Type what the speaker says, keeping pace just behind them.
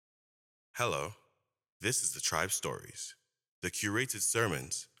Hello, this is the Tribe Stories, the curated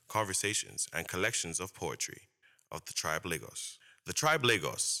sermons, conversations, and collections of poetry of the Tribe Lagos. The Tribe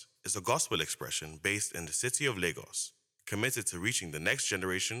Lagos is a gospel expression based in the city of Lagos, committed to reaching the next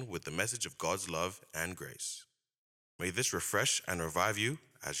generation with the message of God's love and grace. May this refresh and revive you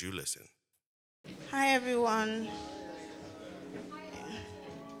as you listen. Hi everyone.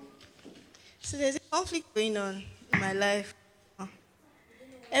 So there's a conflict going on in my life.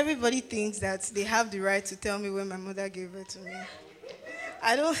 Everybody thinks that they have the right to tell me when my mother gave birth to me.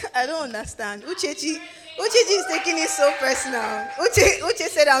 I don't understand. Uchechi is taking it so personal. Uche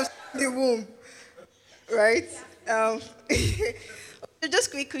said I'm in the womb, right? Um,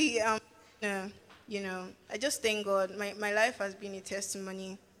 just quickly, uh, I just thank God. My life has been a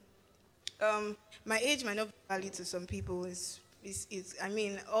testimony. My age might not be valid to some people. I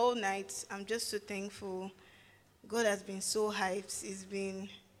mean, all night, I'm just so thankful. God has been so hyped. It's been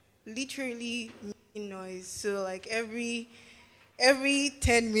literally making noise. So like every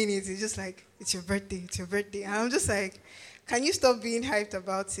 10 minutes, it's just like, it's your birthday, it's your birthday. And I'm just like, can you stop being hyped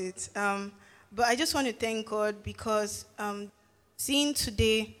about it? But I just want to thank God because seeing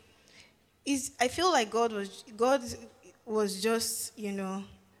today is I feel like God was just,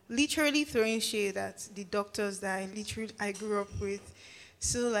 literally throwing shade at the doctors that I grew up with.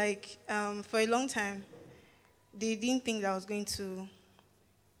 So like for a long time they didn't think that I was going to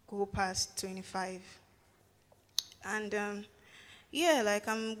go past 25. And yeah, like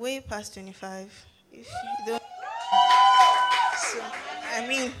I'm way past 25. If you don't, so, I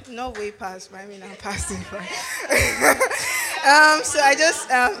mean, not way past, but I mean, I'm past 25. So I just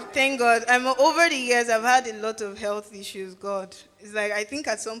thank God. I'm over the years. I've had a lot of health issues. God, it's like I think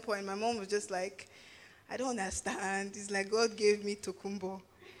at some point my mom was just like, I don't understand. It's like God gave me Tokumbo,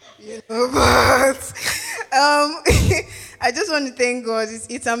 but I just want to thank God.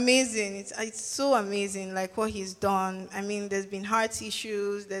 It's amazing. It's so amazing, like what He's done. I mean, there's been heart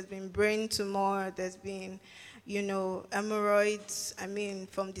issues, there's been brain tumor, there's been, hemorrhoids. I mean,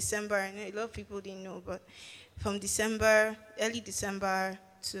 from December, I know a lot of people didn't know, but from early December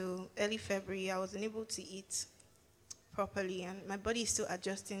to early February, I wasn't able to eat properly, and my body is still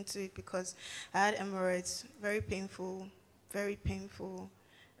adjusting to it because I had hemorrhoids. Very painful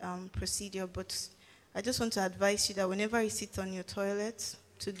procedure. But I just want to advise you that whenever you sit on your toilet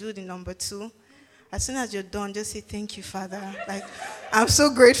to do the number two, as soon as you're done, just say thank you, Father. Like, I'm so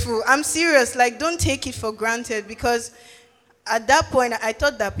grateful. I'm serious. Like, don't take it for granted because at that point I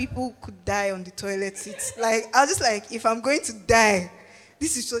thought that people could die on the toilet seats. Like I was just like, if I'm going to die,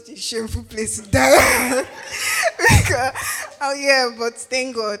 this is such a shameful place to die. Because- oh yeah, but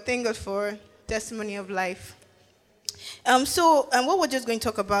thank God for testimony of life. What we're just going to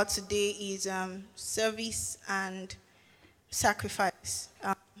talk about today is service and sacrifice.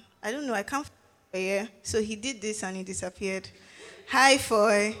 I don't know, I can't find here. So he did this and he disappeared. Hi,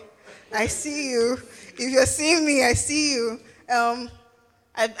 Foy. I see you. If you're seeing me, I see you. Um,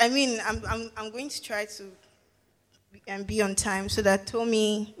 I mean, I'm going to try to be on time so that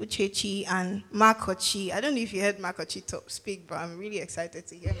Tommy, Uchechi, and Makochi. I don't know if you heard Makochi speak, but I'm really excited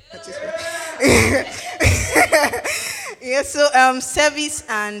to hear Makochi speak. Yeah, so service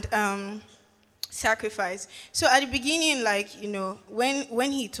and sacrifice. So at the beginning, like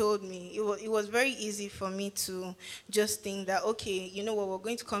when he told me, it was very easy for me to just think that, okay, you know what, we're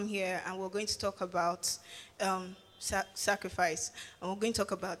going to come here and we're going to talk about sacrifice, and we're going to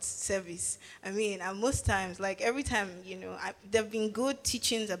talk about service. I mean, and most times, like every time, there've been good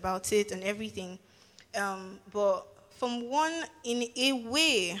teachings about it and everything, but from one in a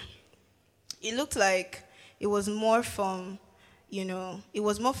way it looked like it was more from, it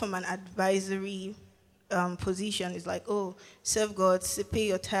was more from an advisory position. It's like, oh, serve God, pay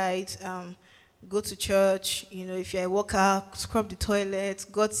your tithes, go to church. If you're a worker, scrub the toilet.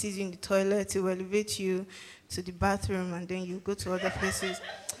 God sees you in the toilet, He will elevate you to the bathroom, and then you go to other places.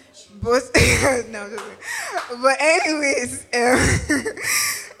 But no, no, no. But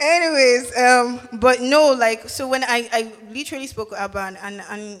but no, like so when I literally spoke to Abba,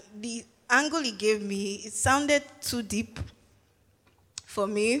 and the angle he gave me, it sounded too deep for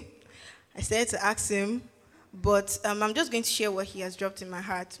me. I started to ask him, but I'm just going to share what he has dropped in my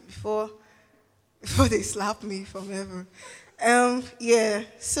heart before they slap me from heaven. Yeah.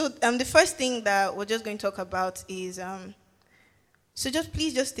 So the first thing that we're just going to talk about is so just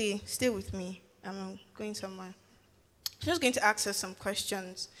please just stay with me. I'm going somewhere. I'm just going to ask us some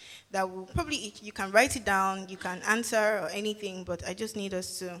questions that will probably you can write it down, you can answer or anything, but I just need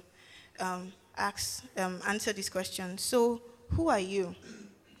us to answer this question. So who are you?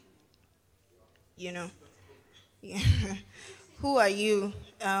 You know, yeah. Who are you?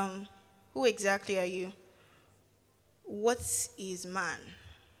 Who exactly are you? What is man?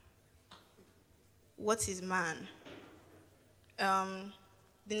 What is man?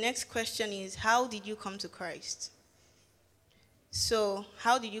 The next question is, how did you come to Christ? So,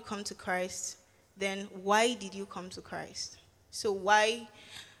 how did you come to Christ? Then, why did you come to Christ? So, why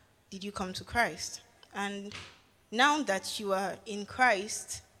did you come to Christ? And now that you are in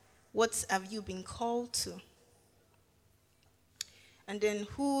Christ, what have you been called to? And then,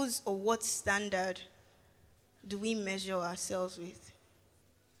 whose or what standard do we measure ourselves with?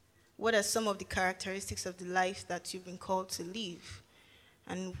 What are some of the characteristics of the life that you've been called to live?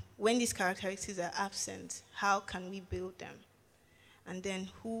 And when these characteristics are absent, how can we build them? And then,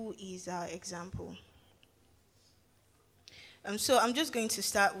 who is our example? So I'm just going to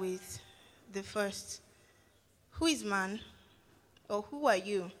start with the first. Who is man? Or who are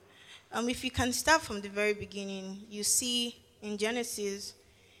you? If you can start from the very beginning, you see in Genesis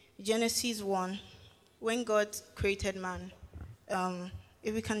 1, when God created man.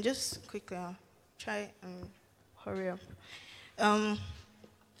 If we can just quickly try and hurry up.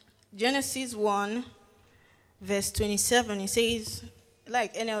 Genesis 1, verse 27, it says,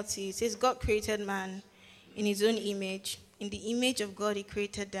 like NLT, it says, God created man in his own image. In the image of God, he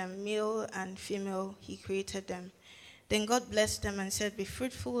created them, male and female, he created them. Then God blessed them and said, be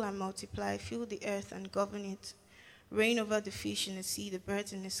fruitful and multiply, fill the earth and govern it. Reign over the fish in the sea, the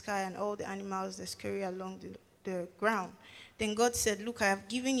birds in the sky, and all the animals that scurry along the ground. Then God said, look, I have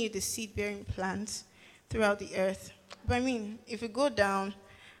given you the seed-bearing plants throughout the earth. But I mean, if you go down,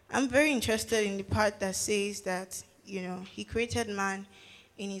 I'm very interested in the part that says that, he created man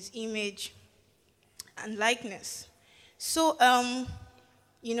in his image and likeness. So,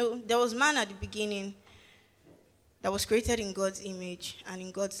 there was man at the beginning that was created in God's image and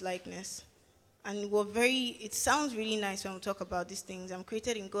in God's likeness. And it sounds really nice when we talk about these things. I'm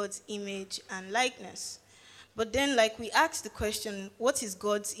created in God's image and likeness. But then, we ask the question, what is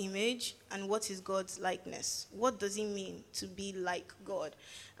God's image and what is God's likeness? What does it mean to be like God?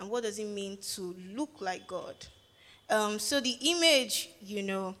 And what does it mean to look like God? So the image,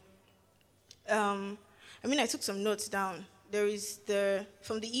 I took some notes down. There is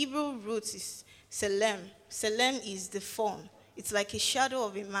from the Hebrew roots is Selem. Selem is the form. It's like a shadow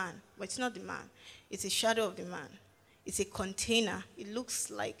of a man, but it's not the man. It's a shadow of the man. It's a container.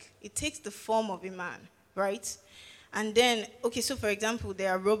 It takes the form of a man, right? And then, so for example,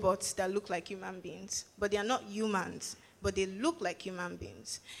 there are robots that look like human beings, but they are not humans, but they look like human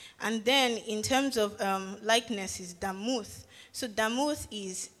beings. And then in terms of likeness is Damuth. So Damuth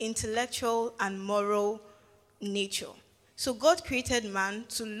is intellectual and moral nature. So God created man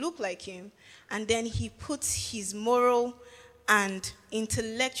to look like him, and then he puts his moral and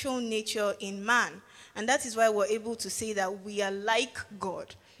intellectual nature in man. And that is why we're able to say that we are like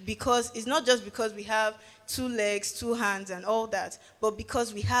God. Because it's not just because we have 2 legs, 2 hands, and all that, but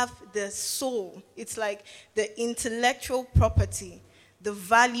because we have the soul. It's like the intellectual property, the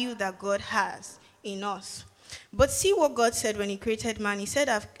value that God has in us. But see what God said when he created man. He said,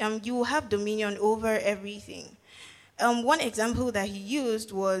 you will have dominion over everything. One example that he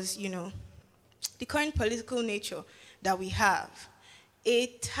used was, the current political nature that we have. A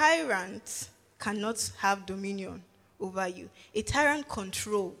tyrant cannot have dominion over you. A tyrant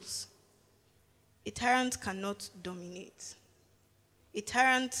controls. A tyrant cannot dominate. A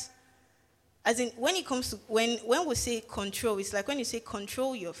tyrant, as in when it comes to, when we say control, it's like when you say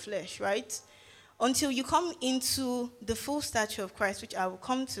control your flesh, right? Until you come into the full stature of Christ, which I will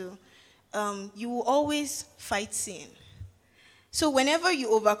come to, you will always fight sin. So whenever you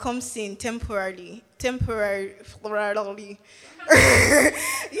overcome sin temporarily,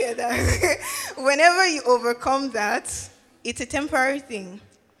 whenever you overcome that, it's a temporary thing.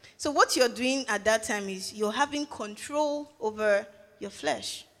 So what you're doing at that time is you're having control over your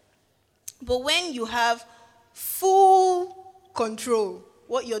flesh. But when you have full control,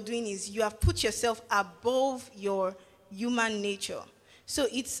 what you're doing is you have put yourself above your human nature. So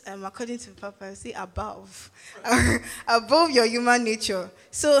it's, according to Papa, I say above. Above your human nature.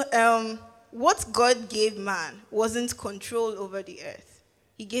 So what God gave man wasn't control over the earth.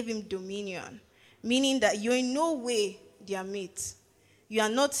 He gave him dominion. Meaning that you're in no way their mate. You are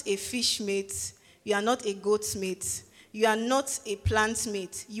not a fish mate. You are not a goat mate. You are not a plant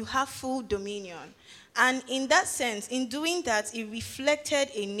mate. You have full dominion. And in that sense, in doing that, it reflected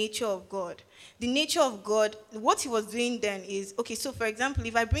a nature of God. The nature of God, what he was doing then is, so for example,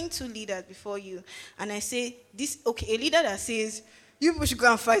 if I bring 2 leaders before you, and I say, a leader that says, you people should go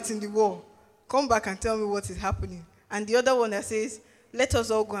and fight in the war. Come back and tell me what is happening. And the other one that says, let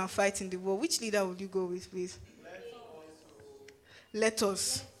us all go and fight in the war. Which leader would you go with, please? Let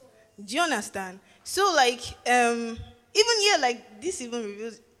us. Do you understand? So like even here, like this even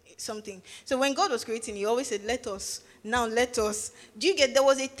reveals something. So when God was creating, he always said, let us. Now let us. Do you get, there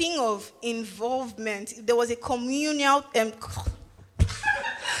was a thing of involvement. There was a communal English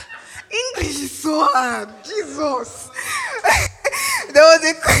is so hard. Jesus. There was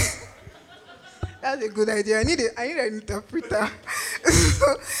a that's a good idea. I need an interpreter.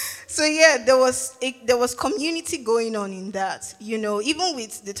 So yeah, there was community going on in that. You know, even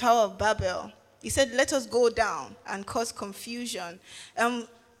with the Tower of Babel, he said, "Let us go down and cause confusion."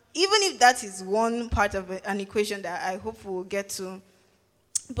 Even if that is one part of an equation that I hope we'll get to,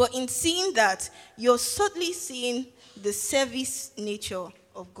 but in seeing that, you're certainly seeing the service nature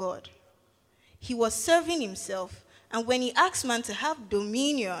of God. He was serving himself, and when he asked man to have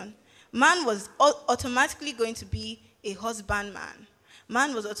dominion, man was automatically going to be a husbandman.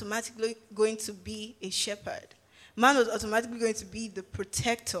 Man was automatically going to be a shepherd. Man was automatically going to be the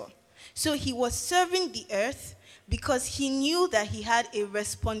protector. So he was serving the earth because he knew that he had a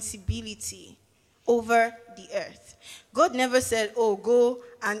responsibility over the earth. God never said, oh, go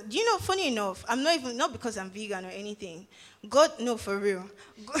and, funny enough, I'm not because I'm vegan or anything. God, no, for real.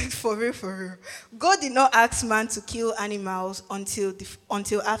 God, for real. God did not ask man to kill animals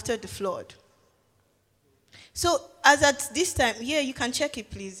until after the flood. So as at this time, yeah, you can check it,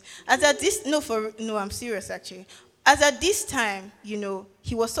 please. I'm serious actually. As at this time,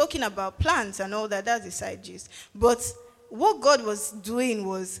 he was talking about plants and all that. That's the side gist. But what God was doing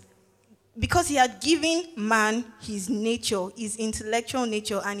was, because he had given man his nature, his intellectual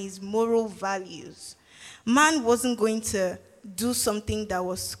nature, and his moral values, man wasn't going to do something that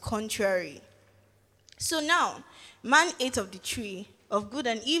was contrary. So now, man ate of the tree of good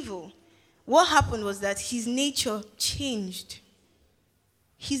and evil. What happened was that his nature changed.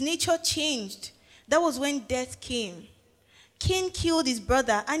 His nature changed. That was when death came. Cain killed his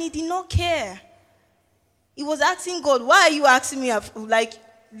brother and he did not care. He was asking God, why are you asking me?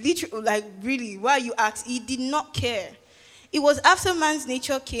 Really, why are you asking? He did not care. It was after man's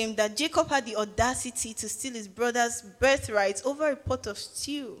nature came that Jacob had the audacity to steal his brother's birthright over a pot of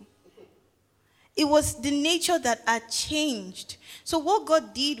stew. It was the nature that had changed. So what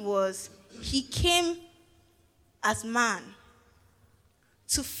God did was, he came as man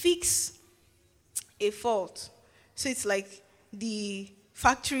to fix a fault. So it's like the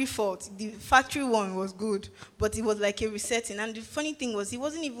factory fault. The factory one was good, but it was like a resetting. And the funny thing was, he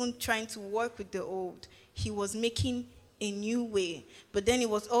wasn't even trying to work with the old. He was making a new way. But then it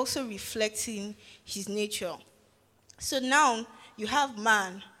was also reflecting his nature. So now you have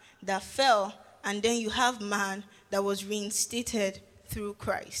man that fell, and then you have man that was reinstated through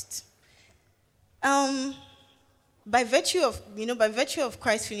Christ. By virtue of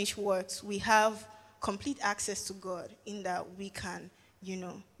Christ's finished works, we have complete access to God in that we can,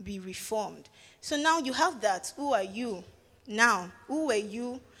 be reformed. So now you have that. Who are you now? Who were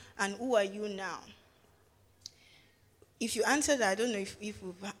you and who are you now? If you answer that, I don't know if we've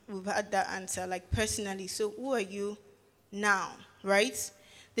had that answer, like personally. So who are you now, right?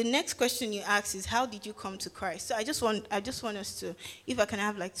 The next question you ask is, how did you come to Christ? So I just want us to, if I can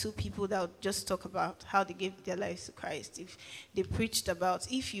have like two people that would just talk about how they gave their lives to Christ. If they preached about,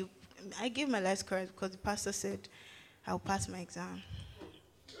 I gave my life to Christ because the pastor said I'll pass my exam.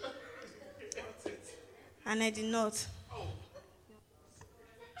 And I did not.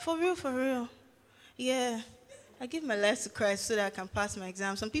 For real. Yeah. I gave my life to Christ so that I can pass my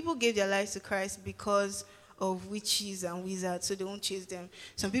exam. Some people gave their lives to Christ because of witches and wizards, so they won't chase them.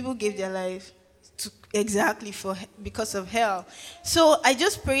 Some people gave their life because of hell. So I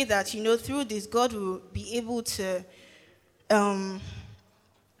just pray that, through this, God will be able to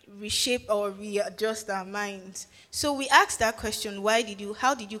reshape or readjust our minds. So we asked that question,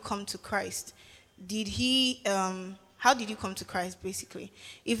 how did you come to Christ? How did you come to Christ, basically?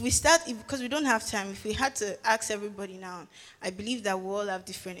 Because we don't have time, if we had to ask everybody now, I believe that we all have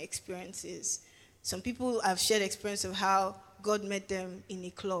different experiences. Some people have shared experience of how God met them in a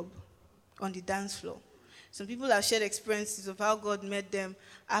club, on the dance floor. Some people have shared experiences of how God met them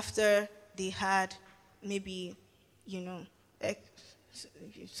after they had maybe,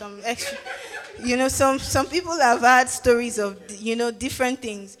 some extra, some people have had stories of, different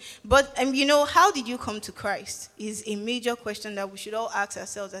things. But, how did you come to Christ is a major question that we should all ask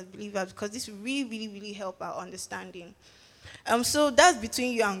ourselves as believers, because this will really, really, really help our understanding. So that's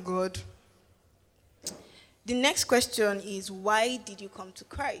between you and God. The next question is, why did you come to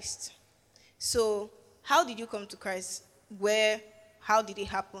Christ? So, how did you come to Christ? How did it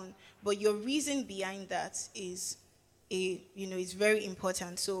happen? But your reason behind that is very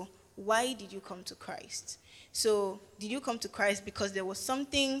important. So, why did you come to Christ? So did you come to Christ because there was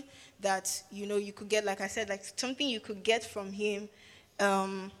something that, you could get, like I said, like something you could get from him,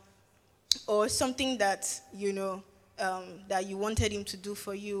 um, or something that, that you wanted him to do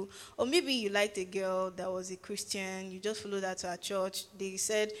for you? Or maybe you liked a girl that was a Christian, you just followed her to her church, they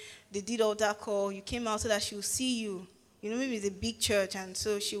said they did altar call, you came out so that she will see you. Maybe it's a big church, and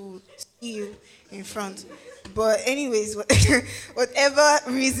so she will see you in front. But anyways, whatever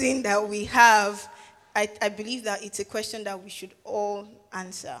reason that we have, I believe that it's a question that we should all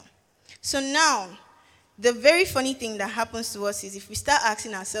answer. So now, the very funny thing that happens to us is if we start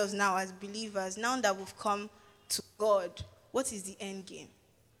asking ourselves now as believers, now that we've come to God, what is the end game?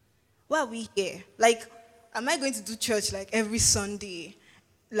 Why are we here? Like, am I going to do church like every Sunday?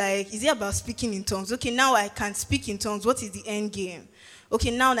 Like, is it about speaking in tongues? Okay, now I can speak in tongues. What is the end game?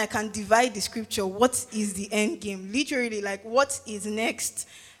 Okay, now I can divide the scripture. What is the end game? Literally, like, what is next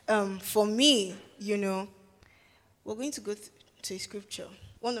for me, We're going to go to a scripture,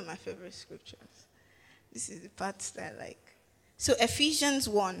 one of my favorite scriptures. This is the part that I like. So Ephesians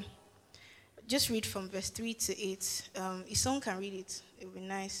 1, just read from verse 3 to 8. If someone can read it, it would be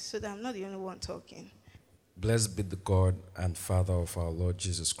nice so that I'm not the only one talking. Blessed be the God and Father of our Lord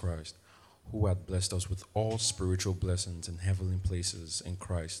Jesus Christ, who hath blessed us with all spiritual blessings in heavenly places in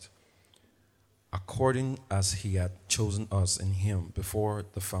Christ, according as he had chosen us in him before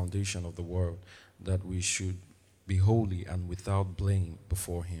the foundation of the world, that we should be holy and without blame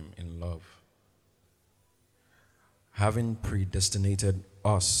before him in love, having predestinated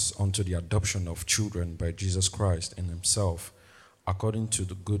us unto the adoption of children by Jesus Christ in himself, according to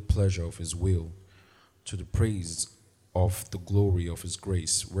the good pleasure of his will, to the praise of the glory of his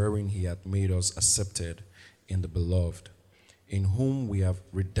grace, wherein he hath made us accepted in the beloved, in whom we have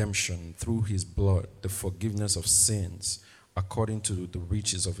redemption through his blood, the forgiveness of sins, according to the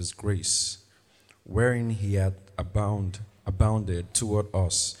riches of his grace, wherein he hath abounded toward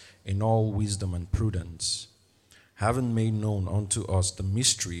us in all wisdom and prudence, having made known unto us the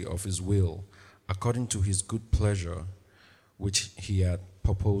mystery of his will, according to his good pleasure, which he had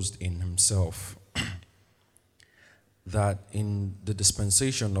purposed in himself, that in the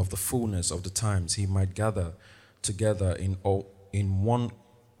dispensation of the fullness of the times he might gather together in one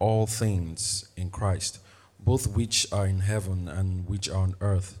all things in Christ, both which are in heaven and which are on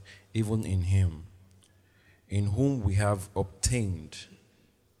earth, even in him, in whom we have obtained.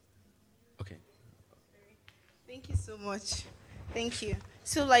 Okay. Thank you so much. Thank you.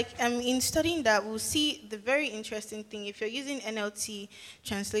 So, in studying that, we'll see the very interesting thing. If you're using NLT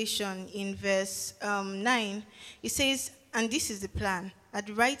translation in verse 9, it says, "And this is the plan. At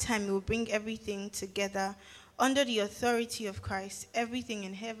the right time, he will bring everything together under the authority of Christ, everything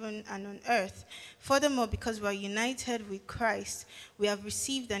in heaven and on earth. Furthermore, because we are united with Christ, we have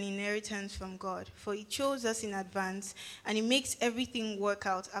received an inheritance from God. For he chose us in advance, and he makes everything work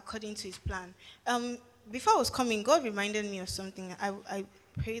out according to his plan." Before I was coming, God reminded me of something. I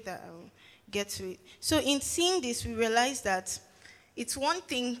pray that I will get to it. So in seeing this, we realize that it's one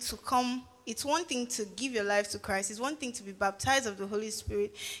thing to give your life to Christ. It's one thing to be baptized of the Holy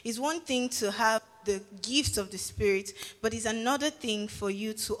Spirit. It's one thing to have the gifts of the Spirit, but it's another thing for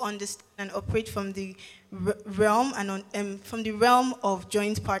you to understand and operate from the realm from the realm of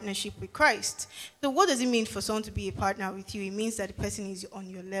joint partnership with Christ. So what does it mean for someone to be a partner with you? It means that the person is on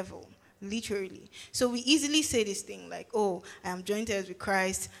your level. Literally. So we easily say this thing like, oh, I am joined heirs with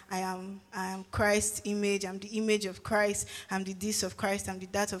Christ, I am Christ's image, I'm the image of Christ, I'm the this of Christ, I'm the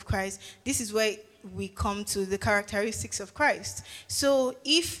that of Christ. This is where we come to the characteristics of Christ. So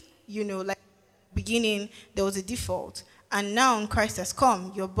if, beginning, there was a default, and now Christ has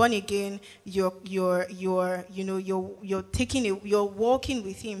come, you're born again, you're walking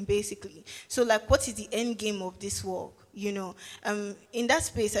with him, basically. So what is the end game of this walk? In that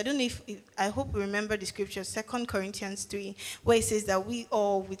space, I don't know I hope you remember the scripture, 2 Corinthians 3, where it says that we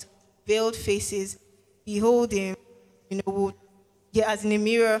all with veiled faces behold him, as in a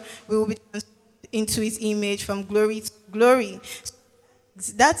mirror, we will be transformed into his image from glory to glory.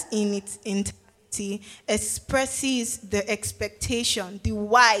 That in its entirety expresses the expectation, the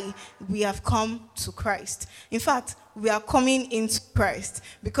why we have come to Christ. In fact, we are coming into Christ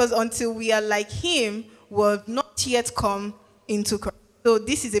because until we are like him, will not yet come into Christ. So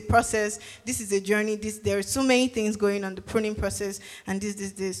this is a process, this is a journey, there are so many things going on, the pruning process, and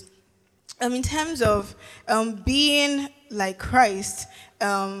this. In terms of being like Christ,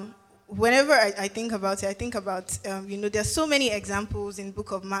 whenever I think about it, I think about, there's so many examples in the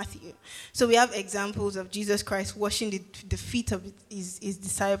book of Matthew. So we have examples of Jesus Christ washing the feet of his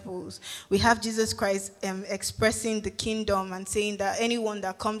disciples. We have Jesus Christ expressing the kingdom and saying that anyone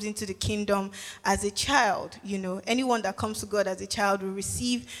that comes into the kingdom as a child, anyone that comes to God as a child will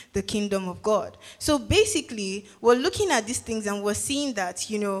receive the kingdom of God. So basically, we're looking at these things and we're seeing that,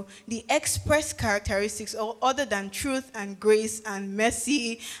 the express characteristics, or other than truth and grace and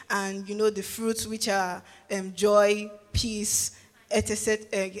mercy and the fruits, which are joy, peace, etc.,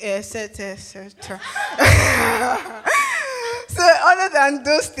 etc. So other than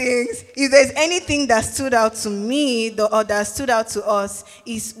those things, if there's anything that stood out to me, or that stood out to us,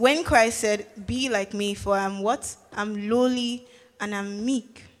 is when Christ said, "Be like me, for I'm what? I'm lowly and I'm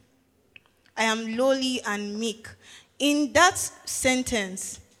meek." I am lowly and meek. In that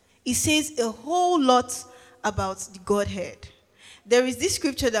sentence, it says a whole lot about the Godhead. There is this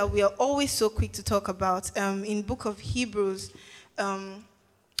scripture that we are always so quick to talk about in book of Hebrews.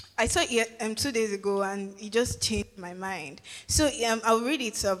 I saw it 2 days ago and it just changed my mind. So I'll read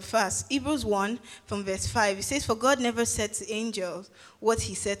it fast. Hebrews 1 from verse 5. It says, "For God never said to angels what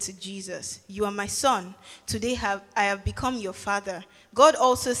he said to Jesus. 'You are my son. Today I have become your father.' God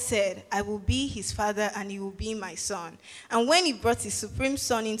also said, 'I will be his father and he will be my son.' And when he brought his supreme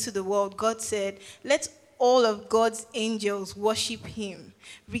son into the world, God said, 'Let all of God's angels worship him.'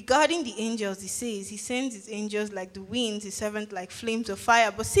 Regarding the angels, he says, he sends his angels like the winds, his servants like flames of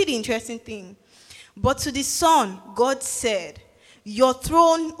fire." But see the interesting thing. "But to the Son, God said, 'Your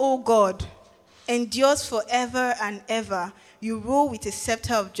throne, O God, endures forever and ever. You rule with a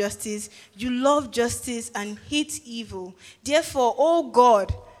scepter of justice. You love justice and hate evil. Therefore, O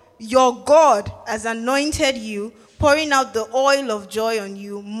God, your God has anointed you, pouring out the oil of joy on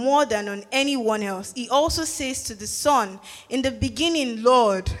you more than on anyone else.' He also says to the Son, 'In the beginning,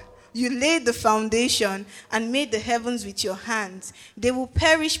 Lord, you laid the foundation and made the heavens with your hands. They will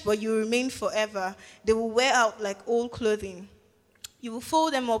perish, but you remain forever. They will wear out like old clothing. You will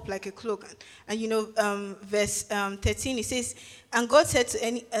fold them up like a cloak.'" And verse 13, it says, and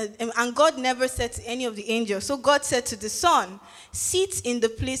God never said to any of the angels. So God said to the Son, "Sit in the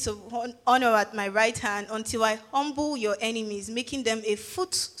place of honor at my right hand until I humble your enemies, making them a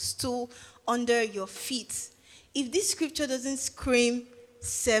footstool under your feet." If this scripture doesn't scream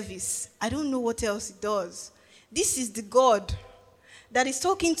service, I don't know what else it does. This is the God that is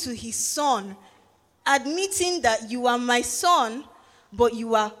talking to his Son, admitting that you are my son, but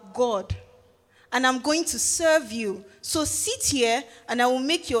you are God. And I'm going to serve you. So sit here and I will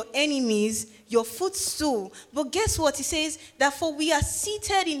make your enemies your footstool. But guess what? He says that for we are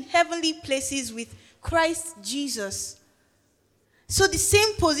seated in heavenly places with Christ Jesus. So the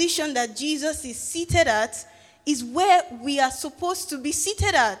same position that Jesus is seated at is where we are supposed to be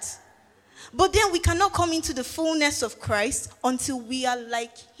seated at. But then we cannot come into the fullness of Christ until we are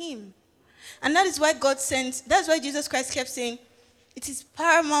like him. And that is why that's why Jesus Christ kept saying, "It is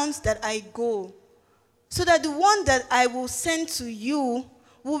paramount that I go, so that the one that I will send to you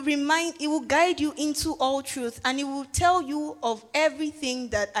it will guide you into all truth, and it will tell you of everything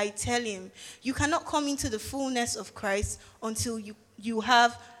that I tell him." You cannot come into the fullness of Christ until you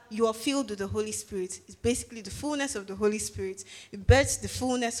are filled with the Holy Spirit. It's basically the fullness of the Holy Spirit. It births the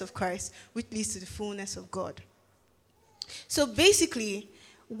fullness of Christ, which leads to the fullness of God. So basically,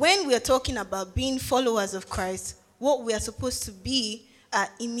 when we are talking about being followers of Christ, what we are supposed to be are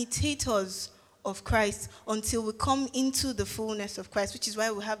imitators of Christ until we come into the fullness of Christ, which is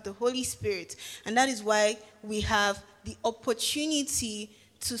why we have the Holy Spirit. And that is why we have the opportunity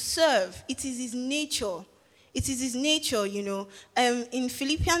to serve. It is his nature. It is his nature, In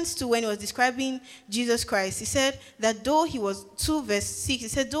Philippians 2, when he was describing Jesus Christ, he said that though he was, 2 verse 6, he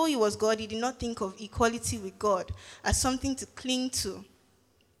said, though he was God, he did not think of equality with God as something to cling to.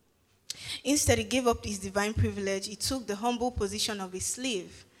 Instead, he gave up his divine privilege. He took the humble position of a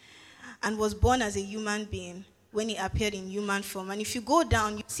slave and was born as a human being when he appeared in human form. And if you go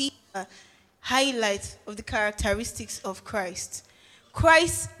down, you see a highlight of the characteristics of Christ.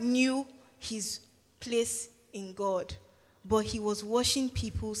 Christ knew his place in God, but he was washing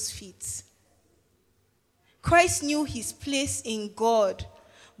people's feet. Christ knew his place in God,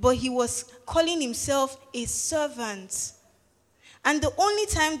 but he was calling himself a servant. And the only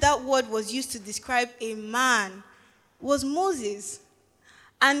time that word was used to describe a man was Moses.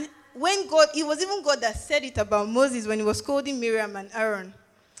 And it was even God that said it about Moses when he was scolding Miriam and Aaron.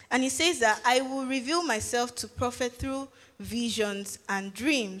 And he says that I will reveal myself to prophet through visions and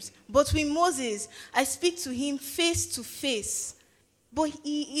dreams. But with Moses, I speak to him face to face. But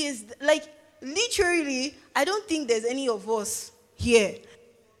he is literally, I don't think there's any of us here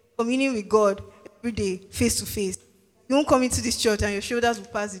communing with God every day, face to face. You won't come into this church and your shoulders will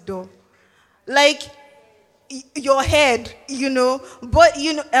pass the door. Like, your head, but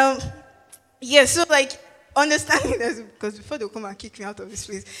yeah, so like understanding that, because before they'll come and kick me out of this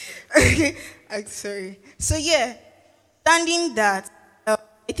place. Okay, I'm sorry. So yeah, understanding that,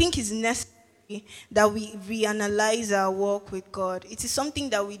 I think is necessary that we reanalyze our walk with God. It is something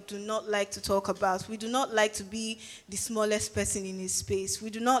that we do not like to talk about. We do not like to be the smallest person in his space. We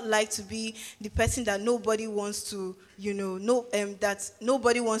do not like to be the person that nobody wants to, that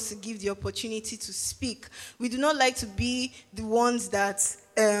nobody wants to give the opportunity to speak. We do not like to be the ones that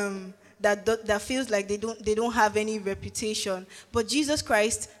that feels like they don't have any reputation. But Jesus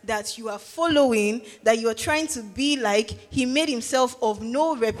Christ that you are following, that you are trying to be like, he made himself of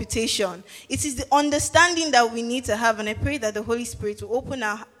no reputation. It is the understanding that we need to have, and I pray that the Holy Spirit will open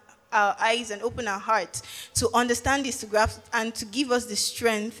our eyes and open our hearts to understand this, to grasp, and to give us the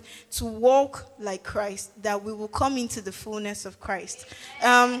strength to walk like Christ, that we will come into the fullness of Christ.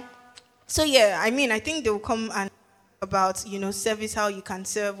 So yeah, I think they will come and about service, how you can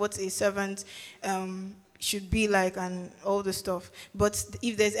serve, what a servant should be like, and all the stuff. But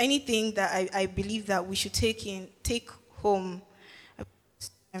if there's anything that I believe that we should take home,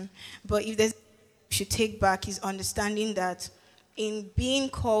 but if there's we should take back, is understanding that in being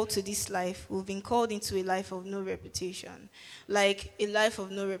called to this life, we've been called into a life of no reputation. Like a life of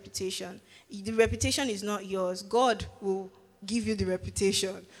no reputation. The reputation is not yours. God will give you the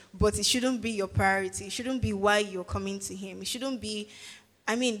reputation, but it shouldn't be your priority. It shouldn't be why you're coming to him. It shouldn't be,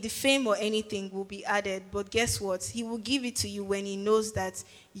 the fame or anything will be added, but guess what? He will give it to you when he knows that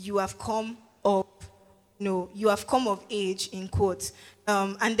you have come of age, in quotes.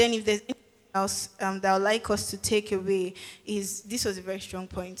 And then if there's anything else that I would like us to take away, is this was a very strong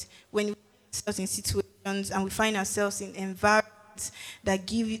point. When we find ourselves in situations and we find ourselves in environments that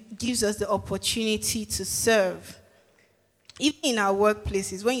gives us the opportunity to serve, even in our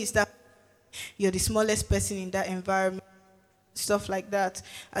workplaces, when you're the smallest person in that environment, stuff like that,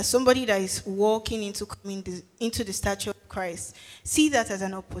 as somebody that is walking into the stature of Christ, see that as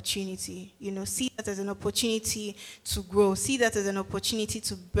an opportunity, see that as an opportunity to grow, see that as an opportunity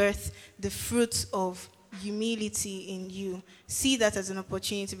to birth the fruits of humility in you. See that as an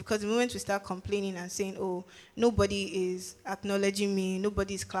opportunity, because the moment we start complaining and saying, oh, nobody is acknowledging me,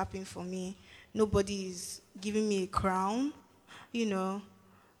 nobody is clapping for me, nobody is giving me a crown, or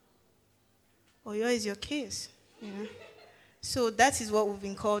yours is your case, So that is what we've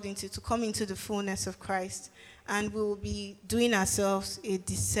been called into, to come into the fullness of Christ. And we will be doing ourselves a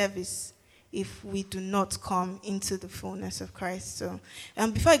disservice if we do not come into the fullness of Christ. So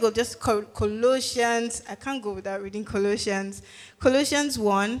before I go, just Colossians, I can't go without reading Colossians. Colossians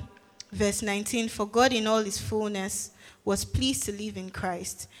 1, verse 19, for God in all his fullness was pleased to live in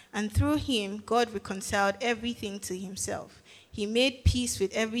Christ, and through him God reconciled everything to himself. He made peace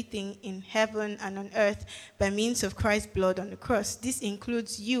with everything in heaven and on earth by means of Christ's blood on the cross. This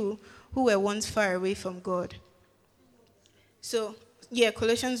includes you who were once far away from God. So,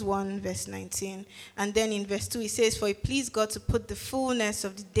 Colossians 1, verse 19. And then in verse 2, it says, for it pleased God to put the fullness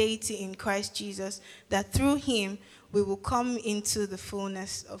of the deity in Christ Jesus, that through him we will come into the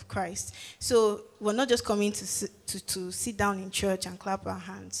fullness of Christ. So we're not just coming to sit down in church and clap our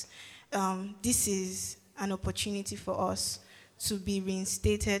hands. This is an opportunity for us to be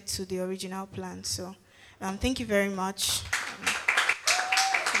reinstated to the original plan. So thank you very much.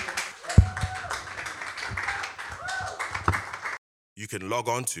 You can log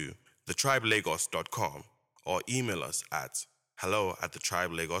on to thetribelagos.com or email us at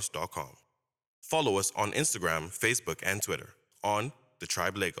hello@thetribelagos.com. Follow us on Instagram, Facebook, and Twitter on The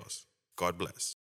Tribe Lagos. God bless.